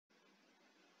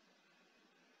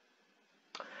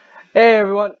Hey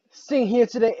everyone, Sing here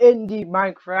today in the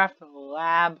Minecraft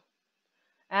lab,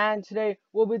 and today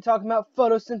we'll be talking about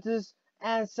photosynthesis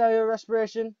and cellular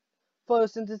respiration.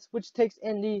 Photosynthesis, which takes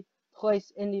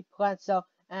place in the plant cell,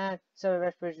 and cellular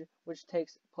respiration, which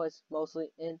takes place mostly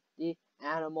in the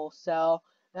animal cell.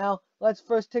 Now, let's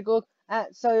first take a look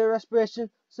at cellular respiration.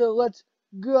 So let's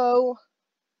go,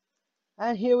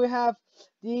 and here we have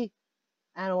the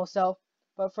animal cell.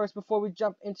 But first, before we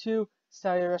jump into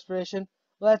cellular respiration,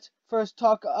 let's first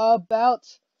talk about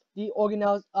the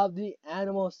organelles of the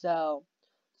animal cell.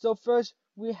 So first,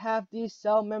 we have the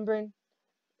cell membrane.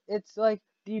 It's like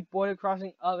the border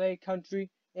crossing of a country.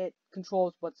 It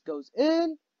controls what goes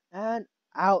in and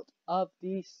out of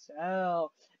the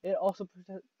cell. It also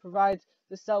provides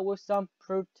the cell with some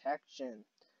protection.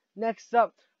 Next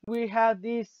up, we have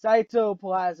the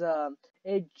cytoplasm,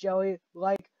 a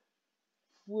jelly-like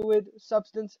fluid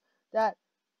substance that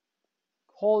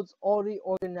holds all the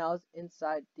organelles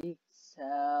inside the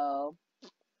cell.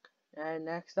 And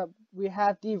next up, we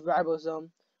have the ribosome,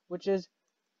 which is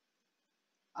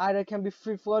either can be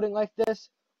free floating like this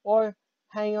or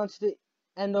hanging onto the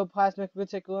endoplasmic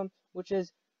reticulum, which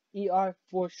is ER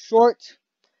for short.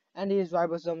 And these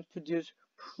ribosomes produce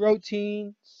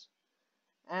proteins.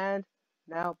 And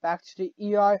now back to the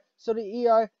ER. So the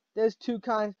ER, there's two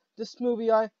kinds: the smooth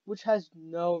ER, which has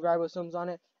no ribosomes on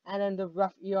it, and then the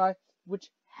rough ER,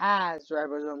 which has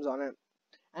ribosomes on it.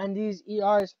 And these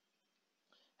ERs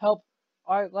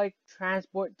are like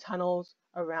transport tunnels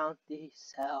around the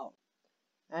cell.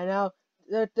 And now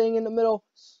the thing in the middle,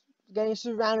 getting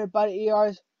surrounded by the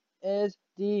ERs, is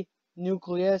the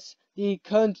nucleus, the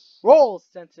control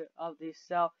center of the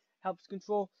cell. Helps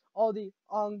control all the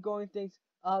ongoing things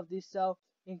of the cell,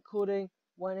 including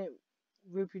when it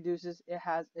reproduces. It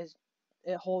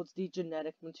holds the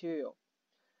genetic material.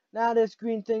 Now this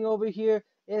green thing over here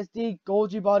is the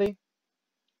Golgi body.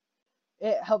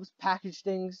 It helps package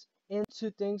things into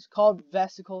things called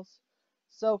vesicles.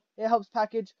 So it helps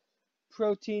package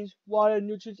proteins, water,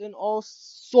 nutrients, and all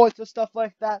sorts of stuff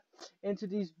like that into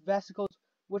these vesicles,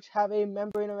 which have a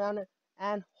membrane around it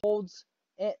and holds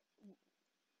it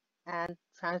and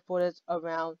transports it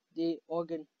around the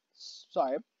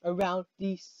around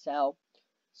the cell.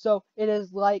 So it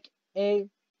is like a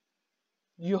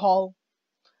U-Haul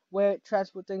where it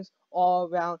transports things all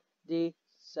around the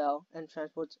cell and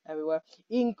transports everywhere,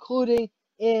 including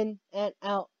in and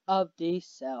out of the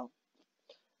cell.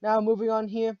 Now moving on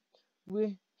here,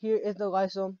 here is the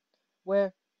lysosome,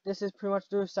 where this is pretty much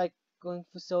the recycling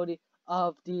facility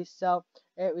of the cell.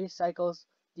 It recycles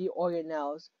the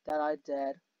organelles that are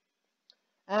dead.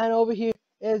 And over here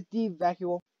is the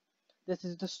vacuole. This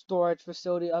is the storage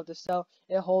facility of the cell.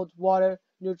 It holds water,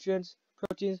 nutrients,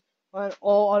 proteins, and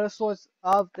all other sorts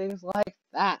of things like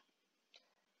that.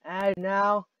 And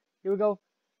now, here we go,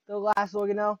 the last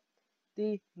organelle,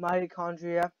 the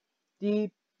mitochondria, the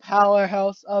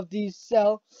powerhouse of the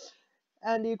cell,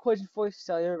 and the equation for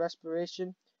cellular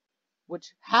respiration,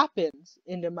 which happens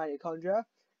in the mitochondria,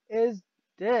 is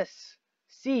this: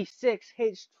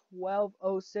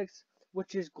 C6H12O6,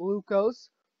 which is glucose,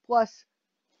 plus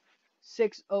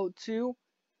 6O2,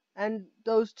 and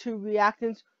those two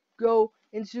reactants go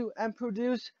into and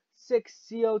produce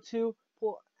 6CO2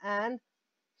 and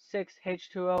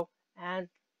 6H2O and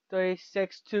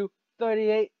 36 to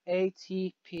 38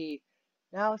 ATP.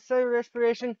 Now, cellular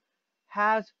respiration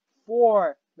has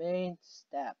four main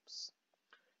steps.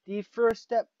 The first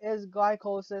step is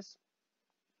glycolysis.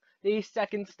 The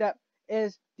second step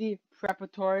is the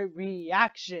preparatory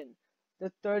reaction.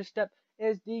 The third step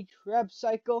is the Krebs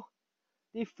cycle.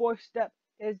 The fourth step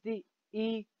is the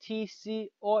ETC,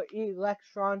 or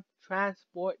electron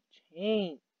transport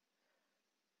chain.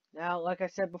 Now, like I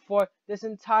said before, this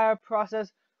entire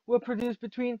process will produce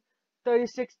between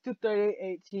 36 to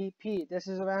 38 ATP. This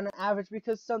is around an average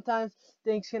because sometimes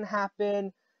things can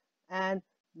happen and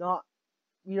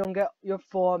you don't get your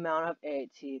full amount of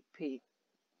ATP.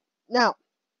 Now,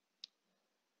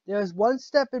 there's one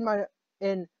step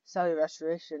in cellular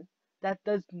respiration that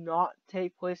does not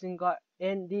take place in the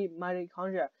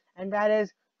mitochondria, and that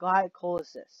is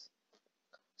glycolysis.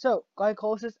 So,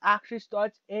 glycolysis actually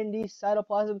starts in the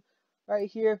cytoplasm right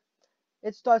here.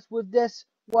 It starts with this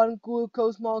one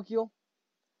glucose molecule,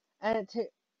 and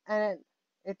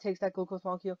it takes that glucose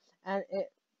molecule and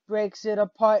it breaks it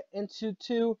apart into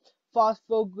two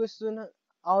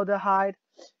phosphoglyceraldehyde,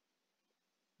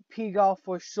 PGAL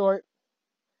for short.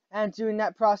 And during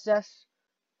that process,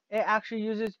 it actually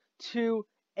uses 2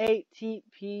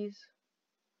 ATPs.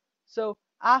 So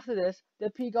after this, the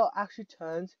PGAL actually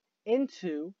turns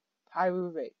into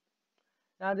pyruvate.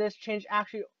 Now this change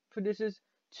actually produces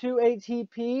 2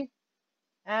 ATP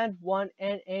and 1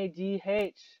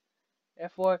 NADH.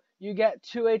 Therefore, you get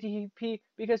 2 ATP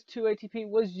because 2 ATP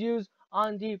was used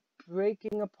on the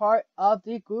breaking apart of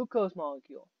the glucose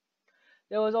molecule.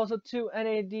 There was also 2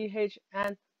 NADH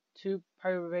and 2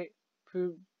 pyruvate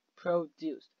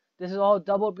produced. This is all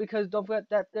doubled because don't forget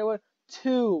that there were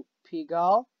 2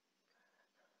 pGal.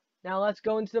 Now let's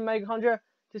go into the mitochondria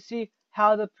to see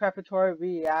how the preparatory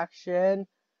reaction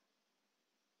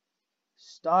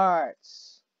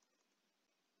starts.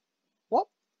 Whoop.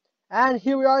 And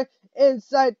here we are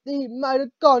inside the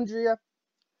mitochondria.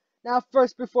 Now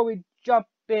first, before we jump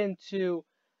into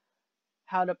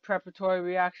how the preparatory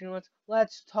reaction works,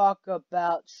 let's talk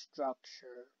about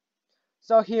structure.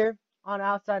 So here on the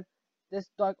outside, this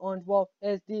dark orange wall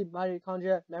is the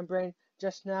mitochondria membrane.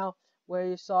 Just now, where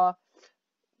you saw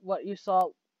what you saw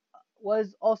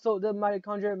was also the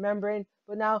mitochondria membrane,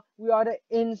 but now we are the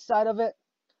inside of it.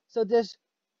 So this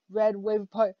red wavy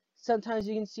part, sometimes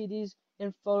you can see these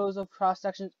in photos of cross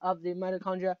sections of the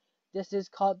mitochondria. This is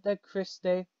called the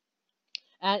cristae,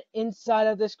 and inside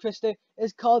of this cristae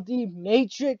is called the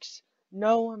matrix.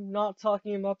 No, I'm not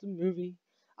talking about the movie.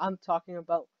 I'm talking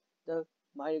about the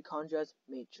mitochondria's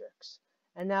matrix.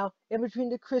 And now, in between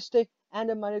the cristae and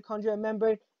the mitochondria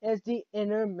membrane is the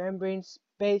inner membrane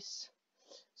space.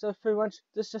 So it's pretty much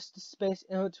just the space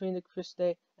in between the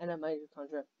cristae and the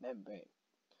mitochondria membrane.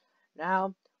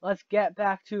 Now, let's get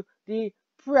back to the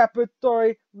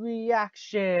preparatory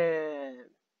reaction.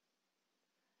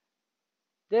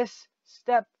 This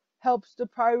step helps the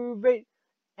pyruvate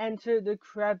enter the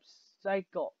Krebs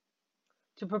cycle.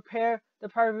 To prepare the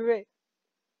pyruvate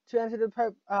to enter the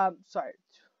Krebs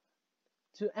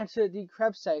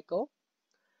cycle,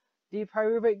 the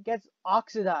pyruvate gets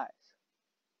oxidized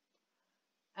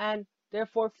and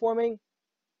therefore forming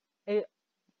a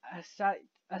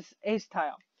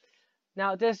acetyl.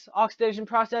 Now this oxidation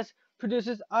process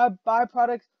produces a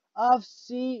byproduct of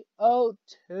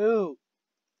CO2.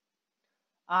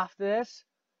 After this,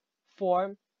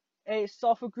 form a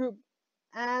sulfur group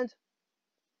and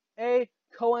a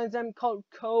coenzyme called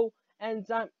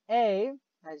coenzyme A,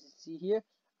 as you see here,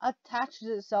 attaches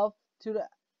itself to the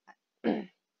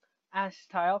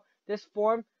acetyl. This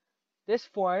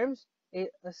forms a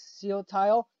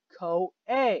acetyl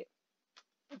CoA.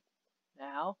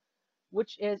 Now,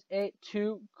 which is a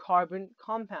 2-carbon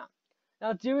compound.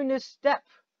 Now, during this step,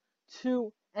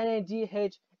 2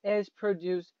 NADH is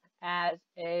produced as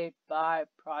a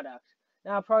byproduct.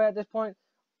 Now, probably at this point,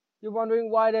 you're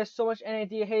wondering why there's so much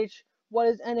NADH. What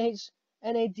is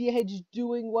NADH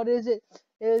doing? What is it?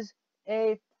 It is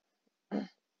a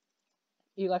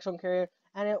electron carrier,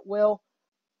 and it will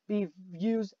be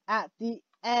used at the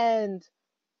end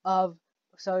of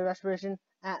cellular respiration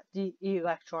at the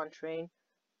electron chain.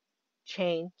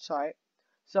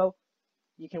 So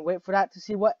you can wait for that to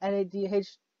see what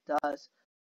NADH does.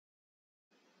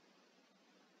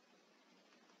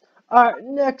 Alright,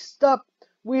 next up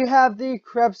we have the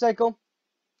Krebs cycle.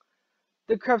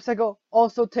 The Krebs cycle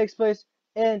also takes place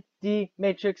in the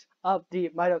matrix of the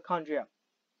mitochondria.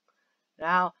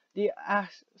 Now, the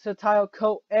acetyl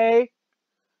CoA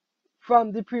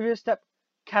from the previous step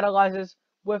catalyzes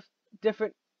with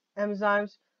different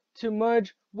enzymes to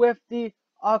merge with the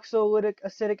oxalotic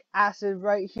acetic acid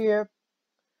right here,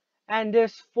 and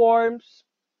this forms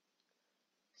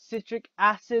citric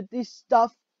acid, the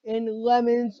stuff in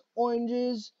lemons,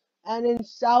 oranges, and in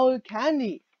sour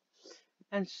candy.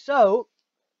 And so,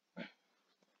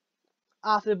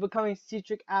 after becoming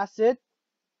citric acid,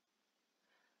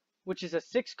 which is a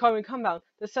 6-carbon compound,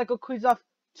 the cycle cleaves off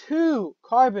 2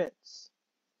 carbons.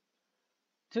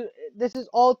 This is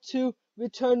all to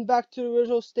return back to the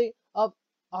original state of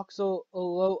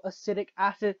oxaloacetic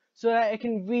acid so that it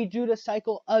can redo the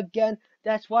cycle again.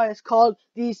 That's why it's called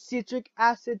the citric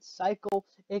acid cycle.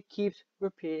 It keeps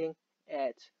repeating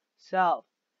itself.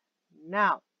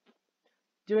 Now,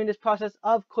 during this process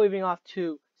of cleaving off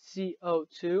to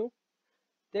CO2,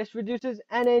 this reduces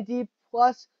NAD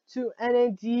plus to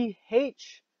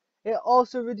NADH. It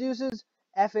also reduces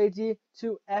FAD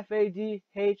to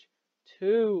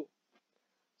FADH2.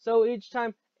 So each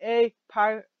time a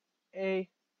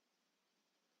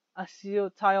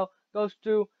acetyl goes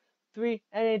through 3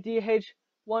 NADH,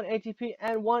 1 ATP,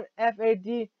 and 1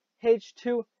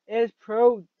 FADH2 is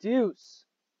produced.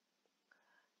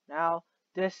 Now,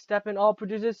 this step in all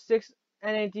produces 6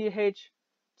 NADH,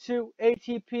 2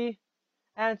 ATP,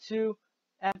 and 2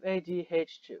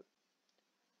 FADH2.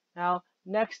 Now,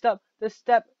 next step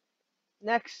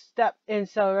in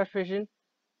cellular respiration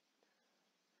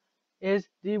is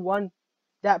the one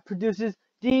that produces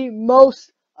the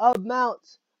most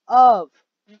amount of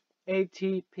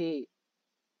ATP.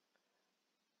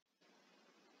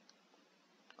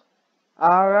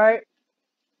 Alright,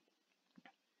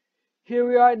 here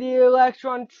we are. The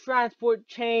electron transport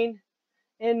chain,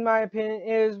 in my opinion,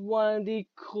 is one of the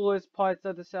coolest parts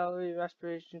of the cellular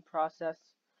respiration process.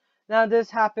 Now, this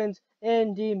happens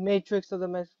in the matrix of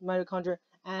the mitochondria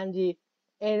and the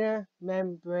inner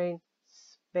membrane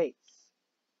space.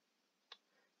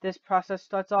 This process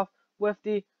starts off with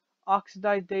the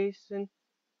oxidation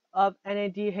of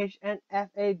NADH and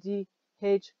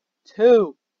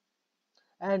FADH2,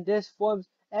 and this forms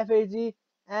FAD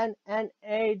and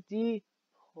NAD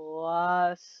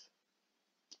plus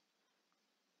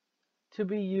to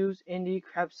be used in the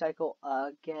Krebs cycle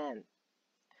again.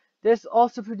 This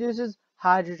also produces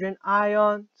hydrogen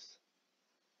ions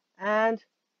and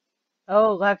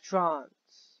electrons.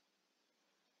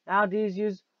 Now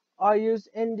these are used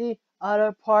in the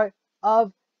other part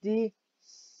of the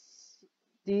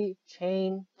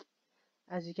chain.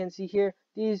 As you can see here,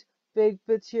 these big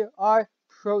bits here are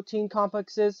protein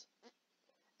complexes,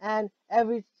 and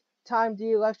every time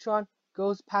the electron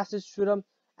passes through them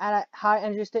at a high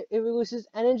energy state, it releases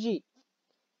energy,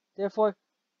 therefore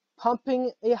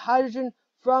pumping a hydrogen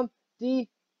from the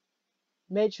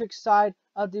matrix side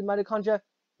of the mitochondria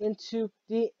into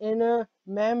the inner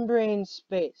membrane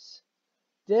space.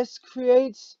 This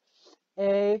creates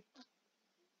a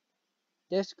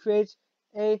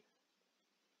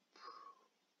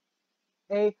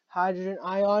hydrogen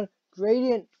ion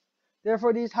gradient.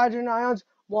 Therefore, these hydrogen ions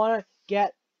want to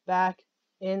get back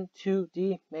into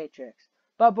the matrix.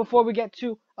 But before we get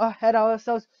too ahead of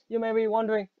ourselves, you may be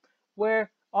wondering,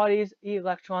 where are these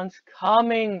electrons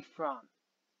coming from?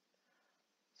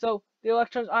 So the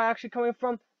electrons are actually coming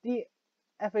from the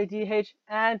FADH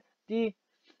and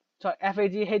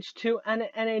FADH2 and the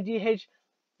NADH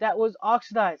that was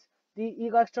oxidized. The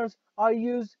electrons are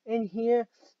used in here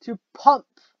to pump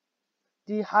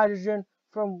the hydrogen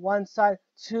from one side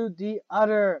to the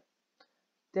other,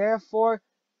 therefore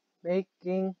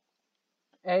making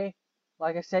a,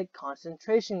 like I said,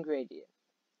 concentration gradient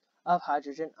of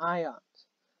hydrogen ions.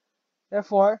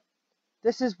 Therefore,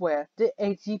 this is where the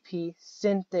ATP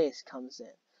synthase comes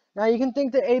in. Now you can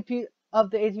think the ATP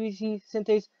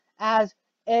synthase as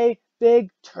a big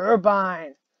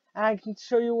turbine, and I can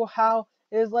show you how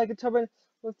it is like a turbine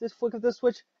with this flick of the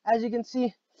switch. As you can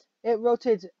see, it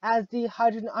rotates as the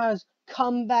hydrogen ions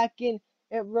come back in.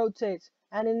 It rotates,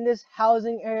 and in this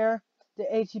housing area, the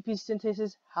ATP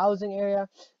synthesis housing area,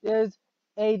 there's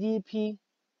ADP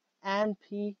and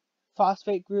P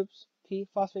phosphate groups,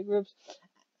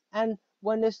 and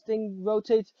when this thing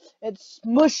rotates, it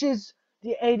smushes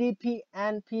the ADP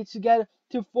and P together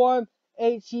to form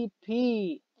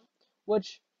ATP,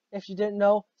 which, if you didn't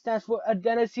know, stands for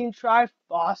adenosine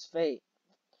triphosphate.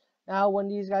 Now, when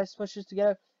these guys smushes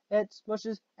together, it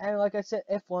smushes, and like I said,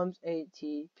 it forms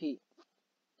ATP.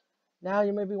 Now,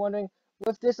 you may be wondering,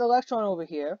 with this electron over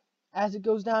here, as it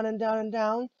goes down and down and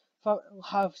down, from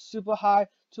super high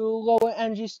to a lower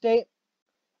energy state,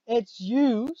 it's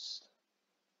used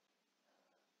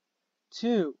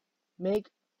to make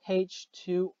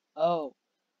H2O.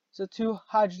 So 2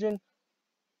 hydrogen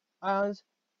ions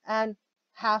and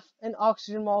half an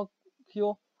oxygen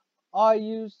molecule are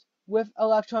used with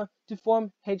electron to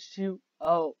form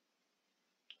H2O.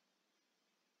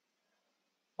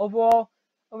 Overall,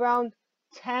 around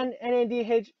 10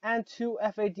 NADH and 2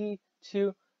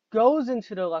 FAD2 goes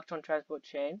into the electron transport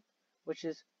chain,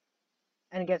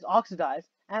 and gets oxidized,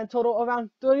 and total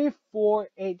around 34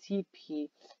 ATP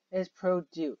is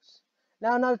produced.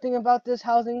 Now, another thing about this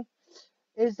housing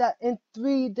is that in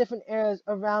 3 different areas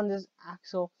around this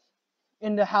axle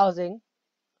in the housing,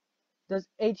 this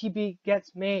ATP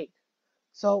gets made.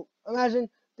 So imagine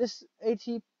this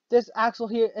axle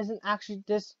here isn't actually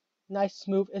this nice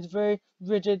smooth, it's very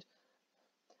rigid,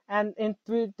 and in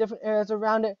 3 different areas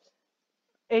around it,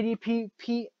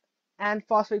 ADP and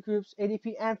phosphate groups, and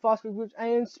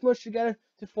then smush together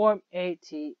to form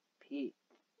ATP.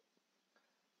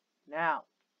 Now,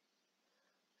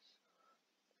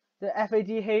 the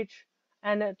FADH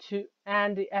and the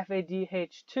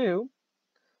FADH2,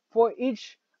 for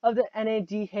each of the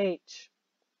NADH,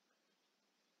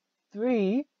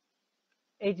 3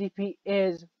 ATP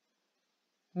is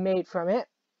made from it,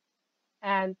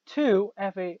 and 2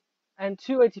 ATP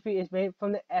is made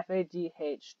from the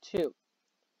FADH2.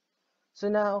 So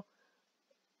now,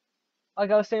 like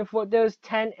I was saying before, there's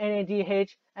 10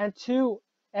 NADH and 2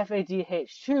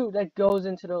 FADH2 that goes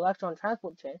into the electron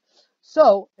transport chain.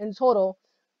 So in total,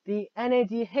 the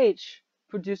NADH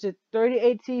produces 30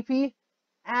 ATP,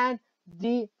 and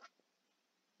the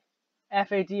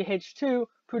FADH2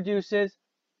 produces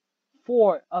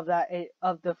 4 of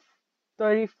the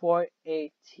 34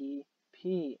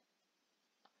 ATP.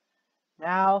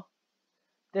 Now,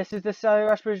 this is the cellular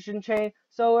respiration chain.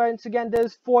 So once again,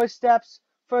 there's 4 steps.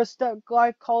 First step,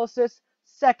 glycolysis.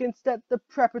 Second step, the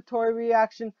preparatory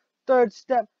reaction. Third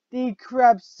step, the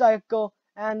Krebs cycle.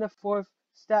 And the fourth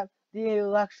step, the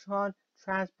electron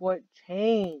transport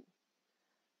chain.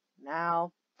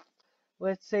 Now,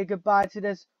 let's say goodbye to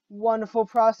this wonderful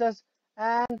process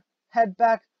and head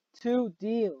back to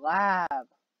the lab.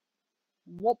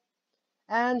 Whoop.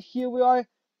 And here we are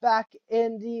back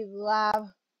in the lab.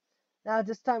 Now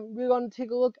this time we're going to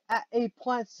take a look at a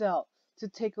plant cell to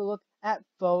take a look at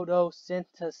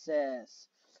photosynthesis.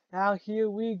 Now here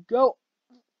we go.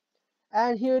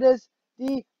 And here it is,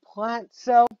 the plant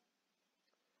cell.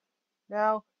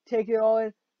 Now take it all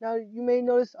in. Now you may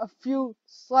notice a few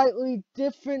slightly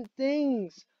different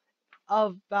things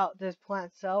about this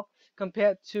plant cell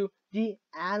compared to the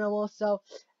animal cell.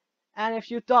 And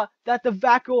if you thought that the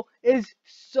vacuole is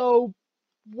so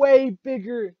way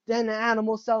bigger than the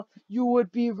animal cell, you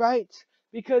would be right.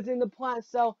 Because in the plant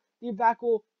cell, the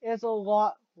vacuole is a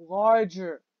lot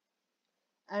larger.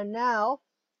 And now,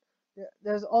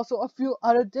 there's also a few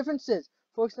other differences.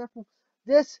 For example,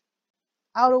 this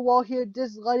outer wall here,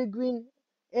 this lighted green,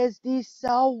 is the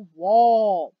cell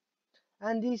wall.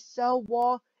 And the cell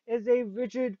wall is a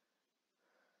rigid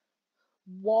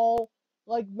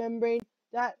wall-like membrane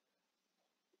that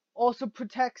also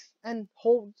protects and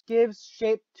gives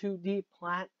shape to the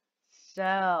plant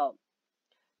cell.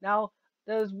 Now,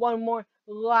 there's one more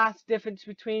last difference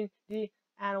between the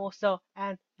animal cell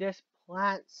and this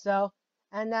plant cell,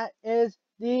 and that is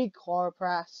the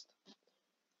chloroplast.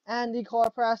 And the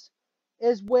chloroplast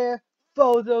is where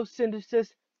photosynthesis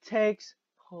takes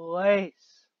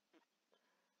place.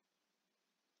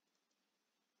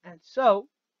 And so,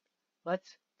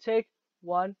 let's take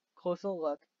one closer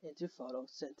look into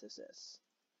photosynthesis.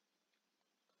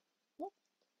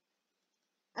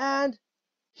 And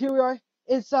here we are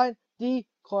inside the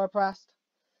chloroplast.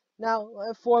 Now,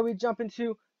 before we jump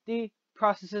into the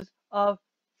processes of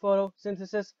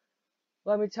photosynthesis,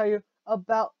 let me tell you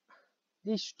about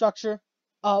the structure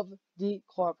of the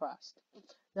chloroplast.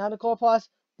 Now, the chloroplast,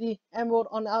 the emerald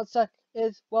on the outside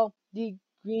is, well, the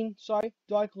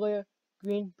dark layer,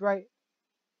 green, bright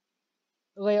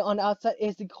layer on the outside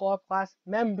is the chloroplast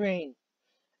membrane.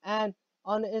 And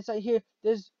on the inside here,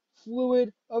 there's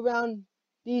fluid around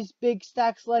these big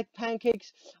stacks like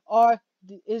pancakes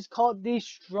is called the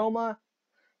stroma,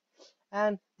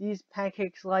 and these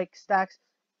pancakes like stacks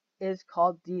is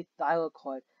called the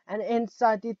thylakoid. And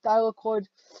inside the thylakoid,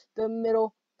 the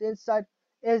inside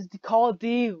is called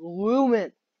the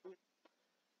lumen.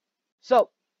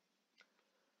 So,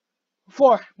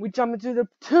 before we jump into the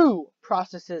 2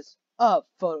 processes of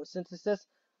photosynthesis,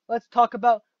 let's talk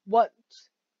about what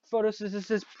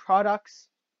photosynthesis products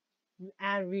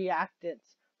and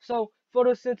reactants. So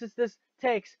photosynthesis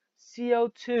takes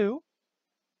CO2,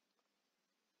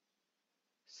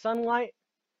 sunlight,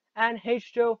 and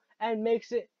H2O and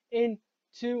makes it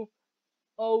into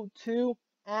O2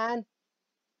 and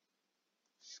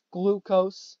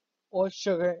glucose, or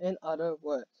sugar in other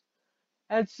words.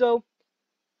 And so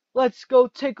let's go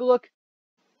take a look.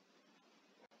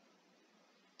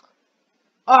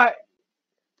 Alright,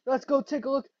 let's go take a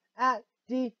look at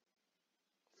the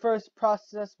first part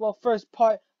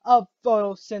of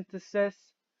photosynthesis,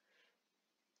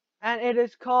 and it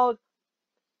is called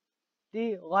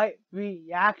the light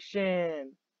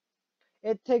reaction.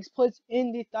 It takes place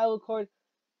in the thylakoid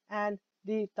and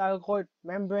the thylakoid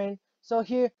membrane. So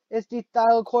here is the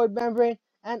thylakoid membrane,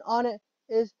 and on it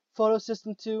is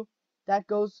photosystem 2 that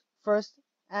goes first,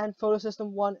 and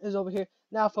photosystem 1 is over here.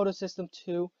 Now photosystem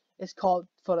 2 is called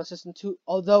photosystem 2,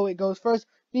 although it goes first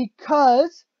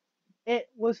because it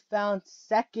was found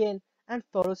second and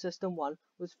photosystem 1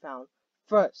 was found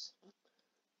first.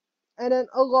 And then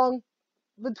along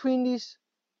between these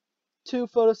 2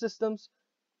 photosystems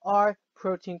are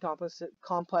protein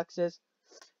complexes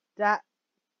that,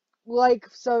 like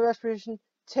cellular respiration,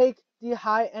 take the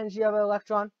high energy of an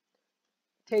electron,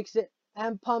 takes it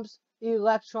and pumps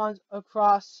electrons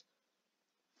across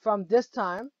from the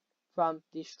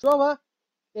stroma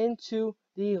into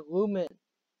the lumen.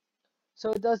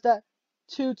 So it does that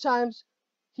 2 times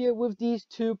here with these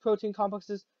 2 protein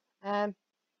complexes, and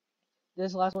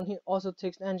this last one here also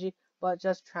takes energy but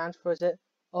just transfers it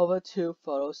over to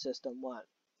photosystem 1.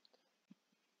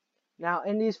 Now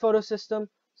in these photosystems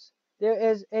there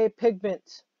is a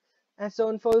pigment, and so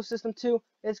in photosystem 2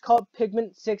 it's called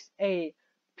pigment 6A.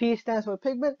 P stands for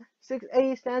pigment,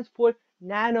 6A stands for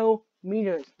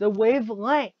nanometers, the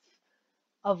wavelength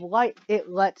of light it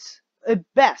lets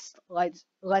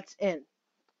in.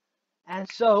 And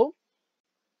so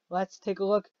let's take a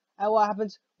look at what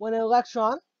happens when an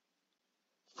electron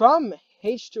from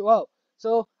H2O.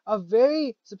 So a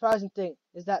very surprising thing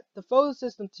is that the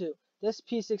photosystem 2, this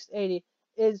P680,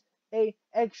 is a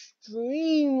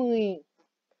extremely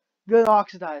good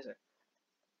oxidizer.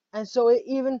 And so it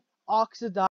even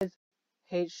oxidizes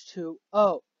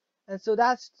H2O. And so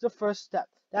that's the first step.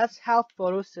 That's how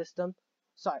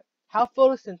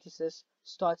photosynthesis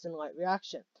starts in light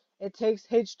reaction. It takes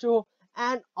H2O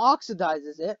and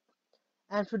oxidizes it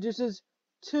and produces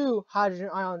 2 hydrogen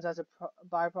ions as a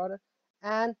byproduct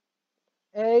and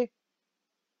a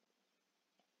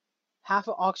half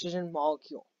an oxygen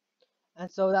molecule. And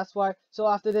so that's why, so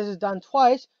after this is done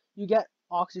twice, you get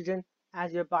oxygen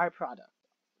as your byproduct.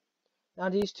 Now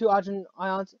these 2 hydrogen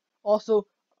ions also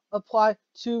apply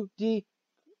to the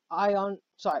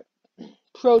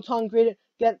proton gradient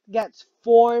gets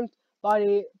formed by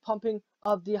the pumping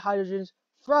of the hydrogens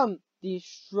from the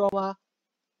stroma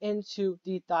into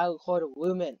the dihydroxide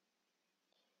lumen.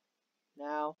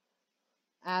 Now,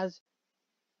 as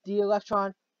the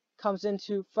electron comes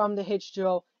into from the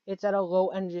H2O, it's at a low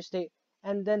energy state,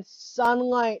 and then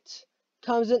sunlight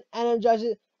comes and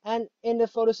energizes it, and in the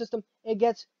photosystem, it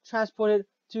gets transported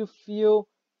to fuel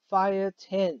fire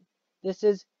tin. This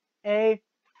is a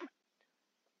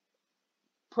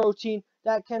protein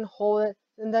that can hold it,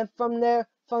 and then from there,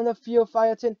 from the fuel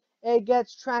fire tin, it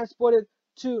gets transported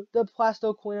to the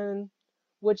plastoquinone,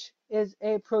 which is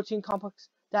a protein complex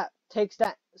that takes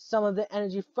some of the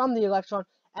energy from the electron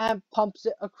and pumps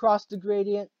it across the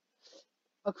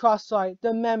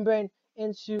membrane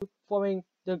into forming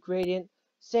the gradient.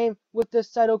 Same with the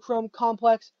cytochrome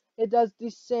complex. It does the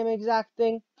same exact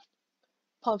thing,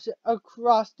 pumps it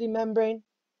across the membrane,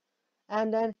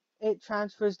 and then it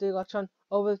transfers the electron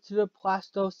over to the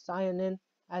plastocyanin,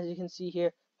 as you can see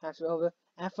here, transfer over.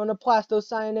 And from the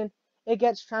plastocyanin, it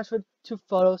gets transferred to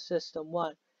photosystem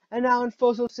 1. And now in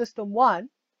photosystem 1,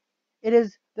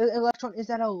 the electron is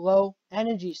at a low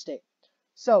energy state.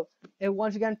 So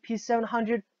once again,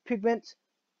 P700 pigment,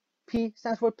 P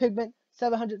stands for pigment,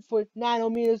 700 for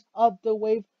nanometers of the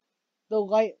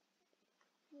light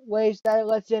waves that it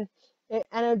lets in. It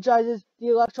energizes the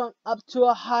electron up to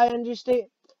a high energy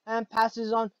state and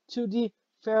passes on to the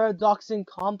ferredoxin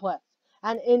complex.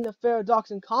 And in the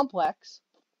ferredoxin complex,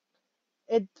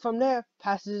 it from there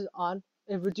passes on,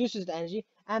 it reduces the energy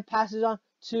and passes on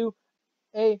to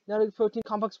another protein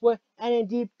complex where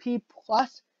NADP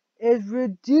plus is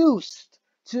reduced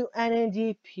to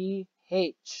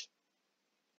NADPH.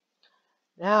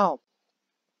 Now,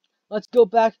 let's go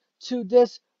back to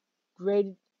this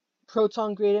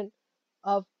proton gradient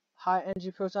of high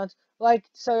energy protons. Like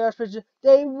cellular respiration,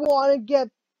 they want to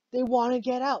get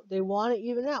out, they want to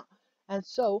even out, and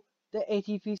so the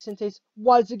ATP synthase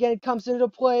once again comes into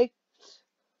play,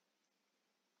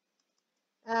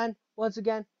 and once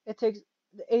again it takes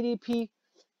the ADP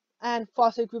and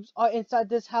phosphate groups are inside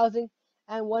this housing,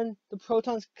 and when the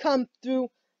protons come through,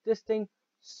 this thing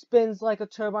spins like a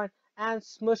turbine and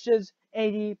smushes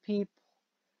ADP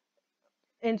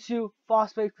into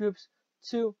phosphate groups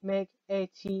to make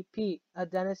ATP,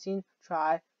 adenosine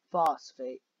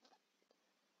triphosphate.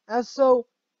 And so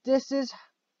this is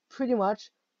pretty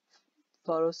much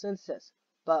photosynthesis.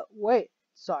 But wait,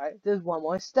 there's one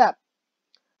more step.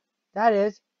 That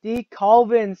is the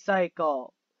Calvin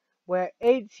cycle, where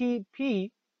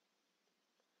ATP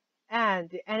and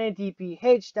the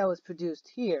NADPH that was produced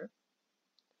here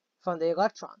from the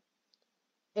electron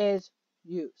is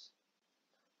used.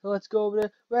 So let's go over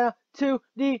there right now to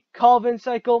the Calvin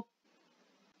cycle.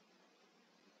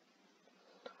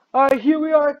 Alright, here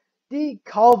we are, the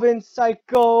Calvin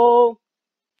cycle.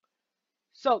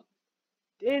 So,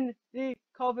 in the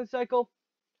Calvin cycle,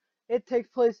 it takes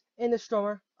place in the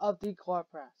stroma of the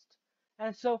chloroplast.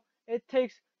 And so, it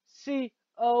takes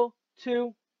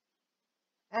CO2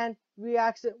 and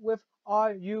reacts it with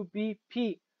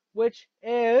RUBP, which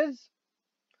is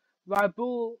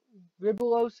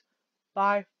ribulose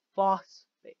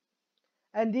biphosphate.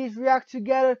 And these react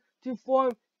together to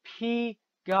form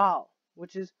pGal,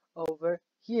 which is over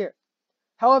here.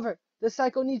 However, the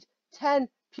cycle needs 10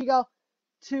 pGal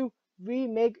to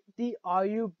remake the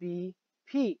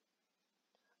RUBP.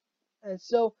 And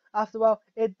so, after a while,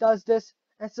 it does this.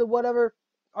 And so, whatever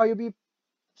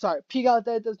pGal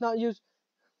that it does not use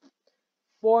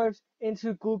forms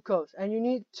into glucose. And you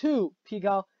need 2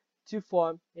 pGal to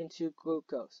form into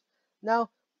glucose. Now,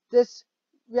 this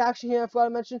reaction here, I forgot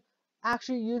to mention,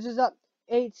 actually uses up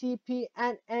ATP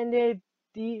and NADPH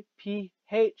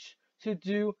to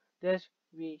do this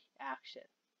reaction.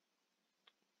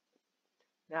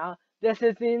 Now, this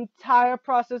is the entire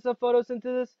process of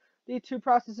photosynthesis. The 2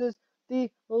 processes,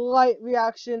 the light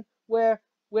reaction where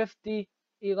with the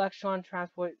electron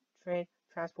transport train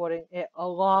transporting it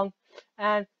along,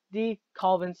 and the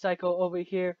Calvin cycle over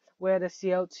here where the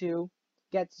CO2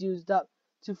 gets used up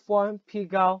to form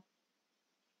pGo.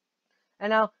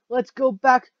 And now let's go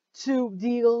back to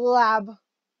the lab.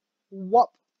 Whoop.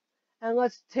 And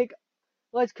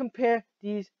let's compare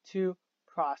these two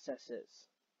processes.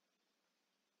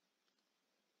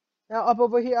 Now up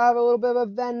over here I have a little bit of a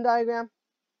Venn diagram.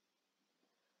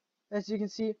 As you can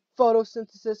see,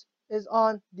 photosynthesis is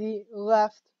on the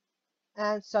left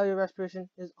and cellular respiration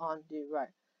is on the right.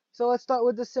 So let's start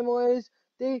with the similarities.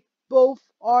 They both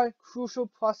are crucial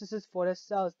processes for the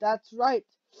cells. That's right.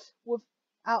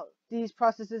 Without these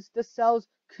processes, the cells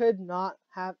could not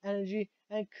have energy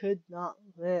and could not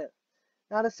live.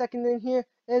 Now the second thing here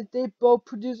is they both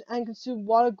produce and consume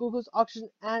water, glucose, oxygen,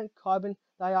 and carbon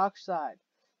dioxide.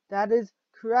 That is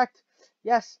correct.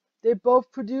 Yes, they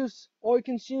both produce or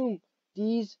consume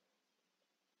these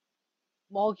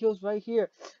molecules right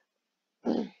here.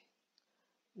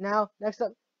 Now, next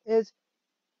up is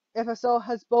if a cell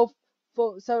has both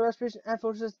cellular respiration and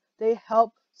photosynthesis, they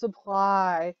help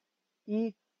supply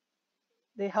each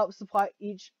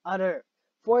other.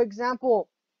 For example,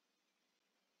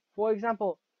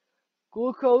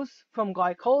 glucose from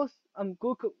glycolysis,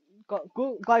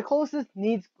 glycolysis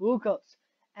needs glucose,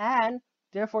 and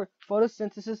therefore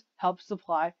photosynthesis helps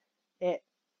supply it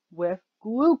with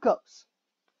glucose.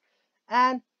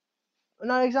 And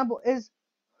another example is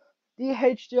the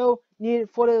H2O needed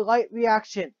for the light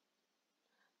reaction.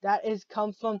 That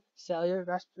comes from cellular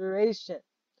respiration.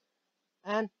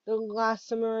 And the last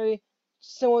similarity,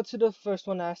 similar to the first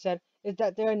one that I said, is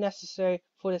that they are necessary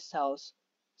for the cell's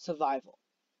survival.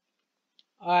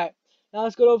 Alright, now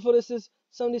let's go over photosynthesis.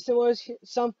 Some of the similarities,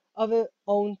 some of its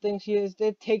own things here is that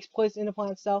it takes place in the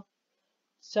plant cell.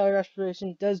 Cellular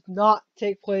respiration does not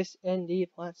take place in the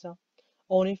plant cell.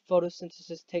 Only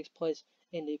photosynthesis takes place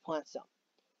in the plant cell.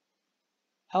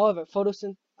 However,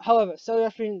 cellular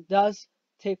respiration does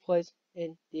take place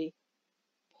in the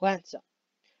plant cell.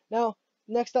 Now,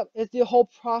 next up is the whole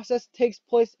process takes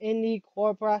place in the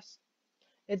chloroplast.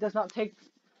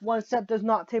 One step does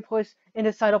not take place in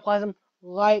the cytoplasm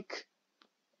like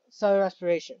cellular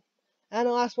respiration. And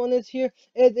the last one is here,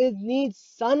 it needs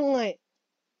sunlight.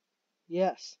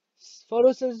 Yes,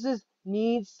 photosynthesis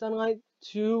needs sunlight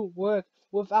to work.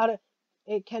 Without it,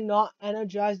 it cannot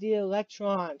energize the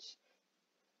electrons.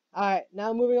 Alright,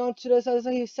 now moving on to the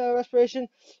cellular respiration.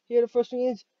 Here the first thing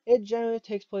is, it generally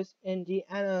takes place in the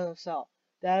animal cell.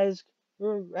 That is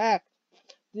correct.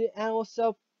 The animal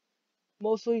cell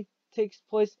mostly takes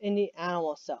place in the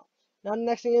animal cell. Now the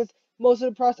next thing is, most of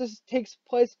the process takes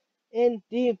place in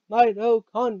the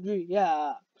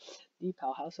mitochondria, the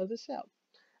powerhouse of the cell.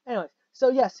 Anyways, so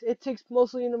yes, it takes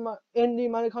mostly in the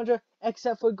mitochondria,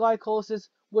 except for glycolysis,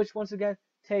 which once again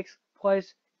takes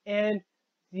place in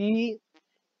the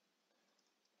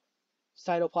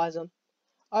cytoplasm.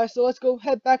 Alright, so let's go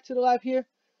head back to the lab here,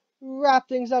 wrap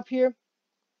things up here.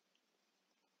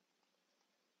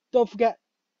 Don't forget,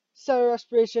 cellular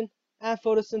respiration and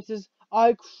photosynthesis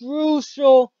are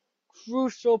crucial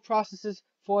processes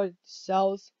for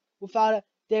cells. Without it,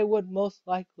 they would most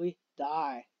likely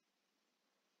die.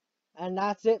 And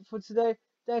that's it for today.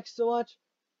 Thanks so much,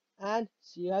 and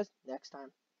see you guys next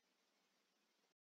time.